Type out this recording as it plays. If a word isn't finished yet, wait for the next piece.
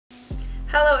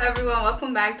Hello everyone,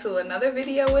 welcome back to another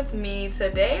video with me.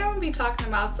 Today I'm going to be talking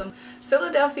about some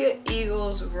Philadelphia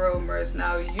Eagles rumors.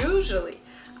 Now usually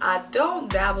I don't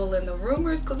dabble in the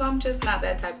rumors because I'm just not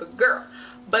that type of girl.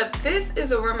 But this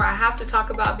is a rumor I have to talk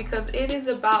about because it is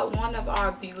about one of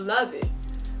our beloved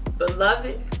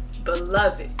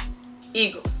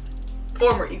Eagles.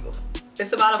 Former Eagle.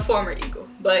 It's about a former Eagle,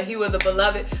 but he was a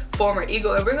beloved former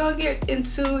Eagle. And we're going to get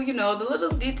into, the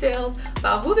little details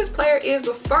about who this player is.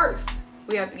 But first,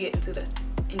 we have to get into the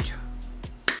intro.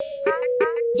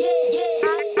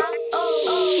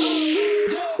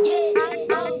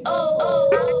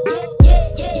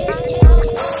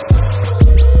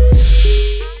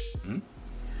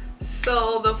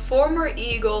 So the former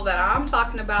Eagle that I'm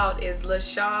talking about is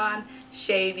Lesean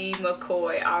Shady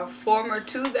McCoy, our former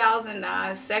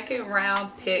 2009 second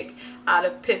round pick out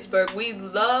of Pittsburgh.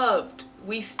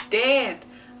 We stand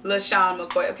Lesean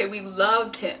McCoy. Okay, we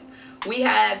loved him. We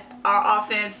had our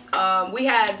offense,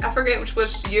 I forget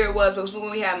which year it was, but it was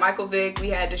when we had Michael Vick, we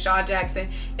had Deshaun Jackson,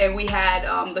 and we had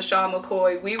Lesean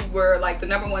McCoy. We were like the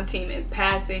 #1 team in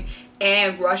passing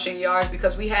and rushing yards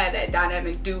because we had that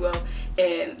dynamic duo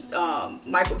in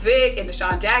Michael Vick and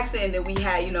Deshaun Jackson, and then we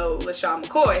had, Lesean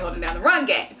McCoy holding down the run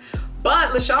game. But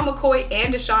Lesean McCoy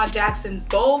and Deshaun Jackson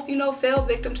both, fell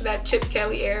victim to that Chip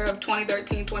Kelly era of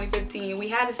 2013, 2015. We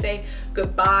had to say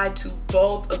goodbye to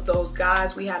both of those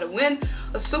guys. We had to win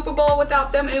a Super Bowl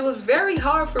without them, and it was very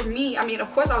hard for me. I mean,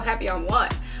 of course I was happy I won,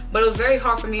 but it was very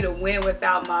hard for me to win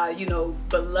without my,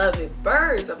 beloved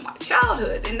birds of my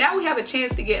childhood. And now we have a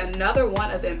chance to get another one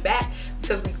of them back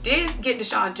because we did get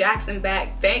Deshaun Jackson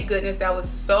back. Thank goodness. That was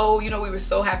so, we were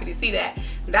so happy to see that.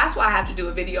 That's why I have to do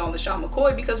a video on Lesean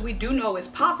McCoy, because we do know it's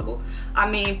possible. I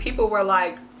mean, people were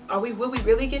like, will we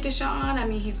really get Deshaun? I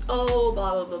mean, he's old,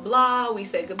 blah, blah, blah, blah. We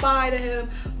said goodbye to him,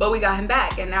 but we got him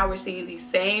back. And now we're seeing these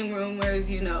same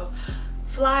rumors,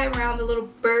 fly around the little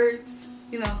birds,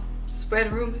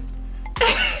 spreading rumors.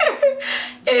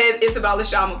 And it's about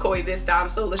Lesean McCoy this time.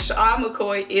 So Lesean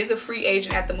McCoy is a free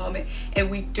agent at the moment, and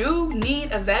we do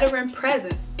need a veteran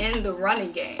presence in the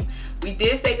running game. We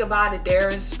did say goodbye to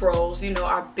Darren Sproles,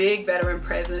 our big veteran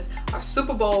presence, our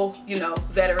Super Bowl,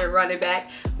 veteran running back.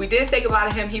 We did say goodbye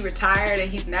to him. He retired,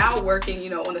 and he's now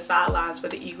working, on the sidelines for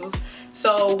the Eagles.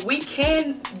 So we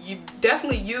can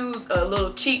definitely use a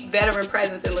little cheap veteran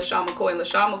presence in Lesean McCoy. And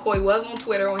Lesean McCoy was on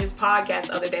Twitter on his podcast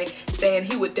the other day saying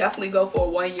he would definitely go for a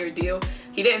one-year deal.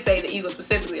 He didn't say the Eagles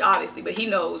specifically, obviously, but he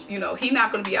knows, he's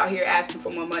not going to be out here asking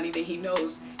for more money than he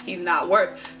knows he's not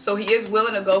worth. So he is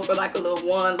willing to go for like a little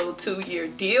 2-year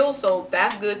deal. So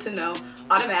that's good to know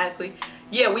automatically.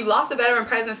 Yeah, we lost a veteran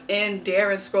presence in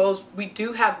Darren Sproles. We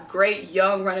do have great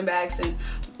young running backs and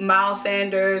Miles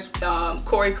Sanders,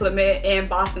 Corey Clement, and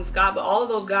Boston Scott, but all of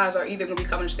those guys are either going to be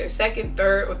coming to their second,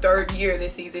 third year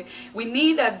this season. We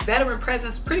need that veteran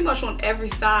presence pretty much on every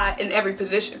side in every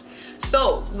position.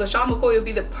 So Lesean McCoy will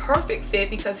be the perfect fit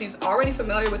because he's already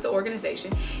familiar with the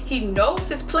organization. He knows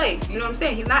his place. You know what I'm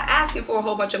saying? He's not asking for a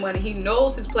whole bunch of money. He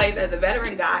knows his place as a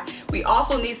veteran guy. We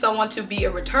also need someone to be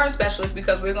a return specialist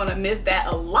because we're going to miss that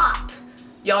a lot.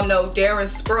 Y'all know Darren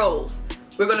Sproles.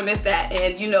 We're going to miss that.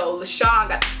 And, Lesean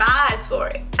got thighs for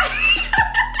it.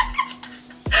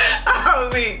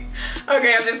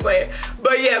 Okay, I'm just playing.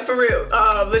 But yeah, for real.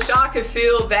 Lesean can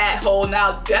fill that hole.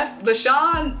 Now,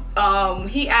 Lesean,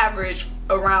 he averaged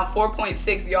around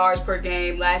 4.6 yards per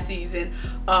game last season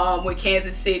with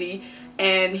Kansas City.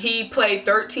 And he played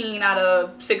 13 out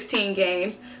of 16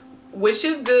 games, which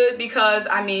is good because,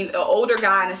 I mean, an older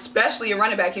guy, and especially a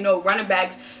running back, running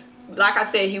backs, like I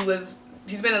said,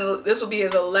 this will be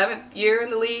his 11th year in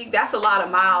the league. That's a lot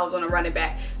of miles on a running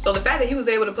back. So the fact that he was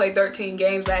able to play 13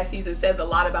 games last season says a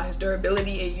lot about his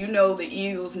durability, and the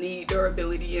Eagles need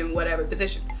durability in whatever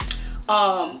position.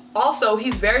 Also,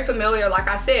 he's very familiar, like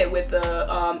I said, with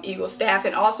the Eagles staff,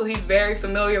 and also he's very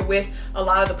familiar with a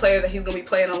lot of the players that he's going to be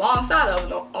playing alongside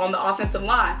of on the offensive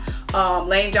line.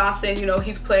 Lane Johnson,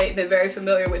 he's been very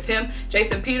familiar with him.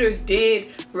 Jason Peters did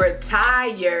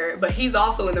retire, but he's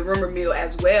also in the rumor mill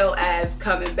as well as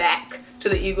coming back to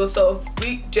the Eagles. So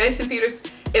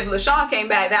if Lesean came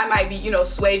back, that might be,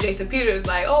 sway Jason Peters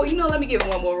like, oh, let me give him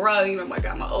one more run. I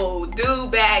got my old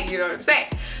dude back, you know what I'm saying?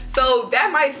 So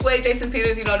that might sway Jason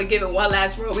Peters, to give it one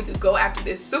last run. We could go after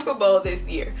this Super Bowl this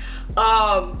year.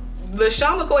 Lesean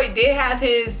McCoy did have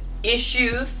his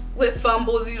issues with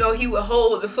fumbles. He would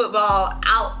hold the football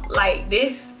out like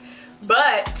this.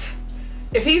 But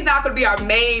if he's not going to be our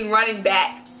main running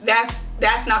back,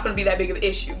 that's not going to be that big of an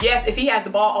issue. Yes, if he has the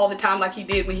ball all the time like he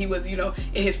did when he was, in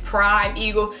his prime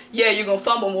Eagle, yeah, you're going to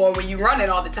fumble more when you run it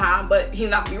all the time, but he's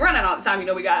not going to be running all the time.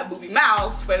 We got Booby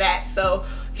Miles for that. So,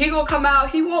 he gonna come out.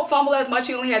 He won't fumble as much.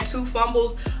 He only had 2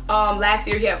 fumbles last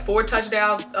year. He had 4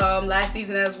 touchdowns last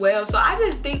season as well. So I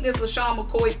just think this Lesean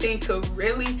McCoy thing could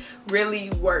really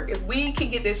work. If we can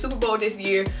get this Super Bowl this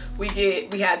year, we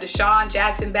have Deshaun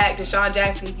Jackson back. Deshaun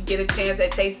Jackson can get a chance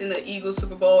at tasting the Eagles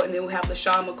Super Bowl, and then we have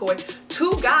Lesean McCoy.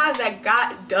 2 guys that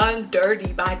got done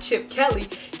dirty by Chip Kelly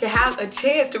can have a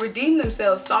chance to redeem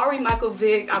themselves. Sorry, Michael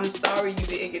Vick. I'm sorry you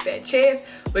didn't get that chance.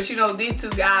 But you know, these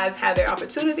 2 guys have their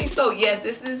opportunity. So yes,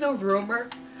 this is a rumor.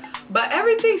 But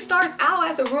everything starts out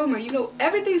as a rumor. You know,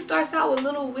 everything starts out with a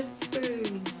little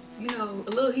whispering. You know, a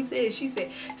little he said, she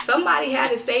said. Somebody had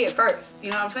to say it first.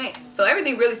 You know what I'm saying? So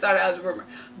everything really started out as a rumor.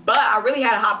 But I really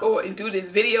had to hop over and do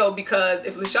this video because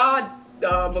if Lesean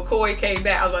McCoy came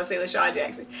back, I was about to say Lesean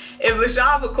Jackson. If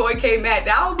Lesean McCoy came back,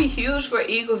 that would be huge for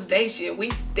Eagles Nation. We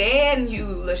stand you,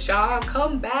 Lesean.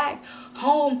 Come back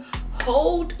home.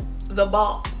 Hold the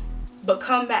ball. But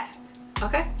come back.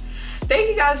 Okay? Thank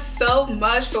you guys so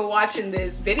much for watching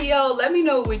this video. Let me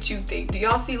know what you think. Do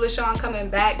y'all see Lesean coming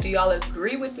back? Do y'all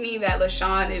agree with me that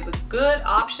Lesean is a good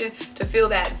option to fill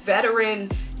that veteran,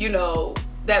 you know,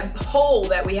 that hole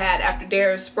that we had after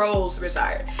Darren Sproles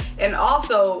retired? And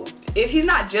also, he's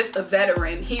not just a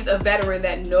veteran, he's a veteran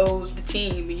that knows the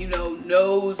team, you know,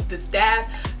 knows the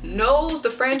staff, knows the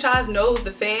franchise, knows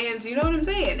the fans, you know what I'm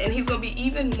saying? And he's gonna be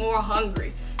even more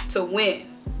hungry to win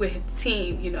with his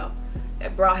team, you know,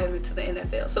 that brought him into the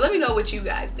NFL. So let me know what you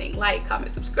guys think. Like,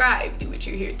 comment, subscribe, do what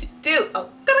you're here to do. Oh,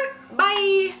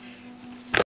 bye.